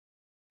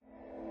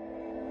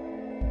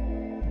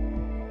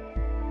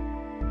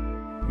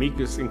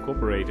Micus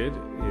Incorporated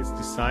is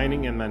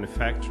designing and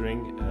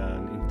manufacturing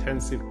an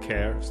intensive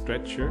care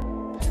stretcher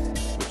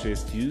which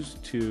is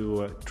used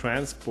to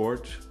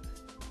transport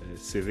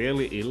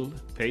severely ill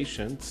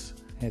patients.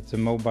 It's a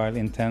mobile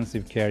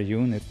intensive care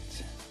unit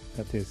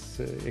that is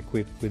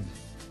equipped with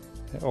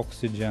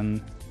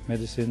oxygen,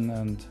 medicine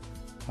and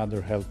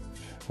other help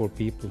for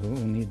people who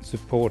need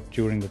support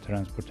during the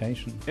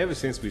transportation. Ever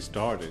since we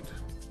started,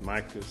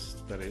 Micus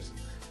that is,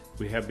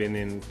 we have been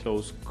in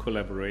close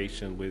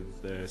collaboration with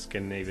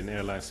Scandinavian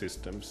Airline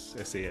Systems,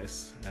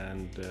 SAS,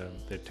 and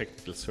their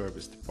technical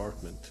service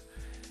department.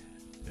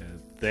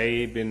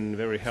 They've been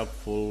very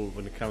helpful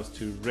when it comes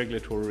to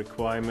regulatory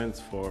requirements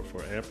for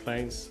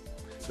airplanes.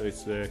 So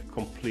it's a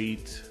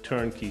complete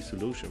turnkey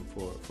solution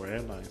for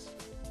airlines.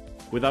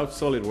 Without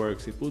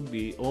SOLIDWORKS, it would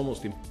be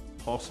almost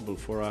impossible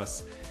for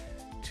us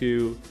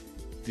to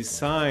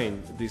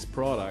design this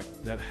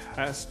product that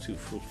has to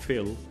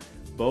fulfill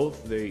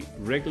both the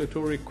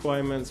regulatory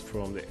requirements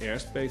from the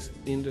airspace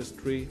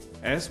industry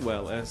as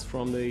well as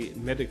from the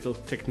medical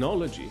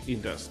technology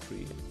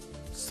industry.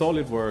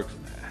 SOLIDWORKS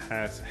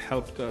has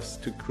helped us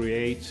to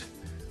create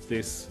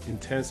this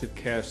intensive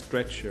care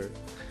stretcher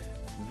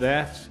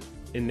that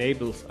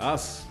enables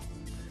us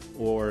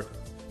or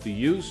the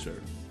user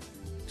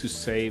to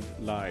save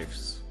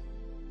lives.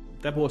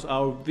 That was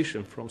our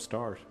vision from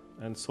start,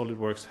 and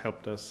SOLIDWORKS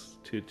helped us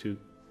to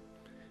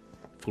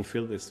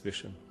fulfill this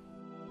vision.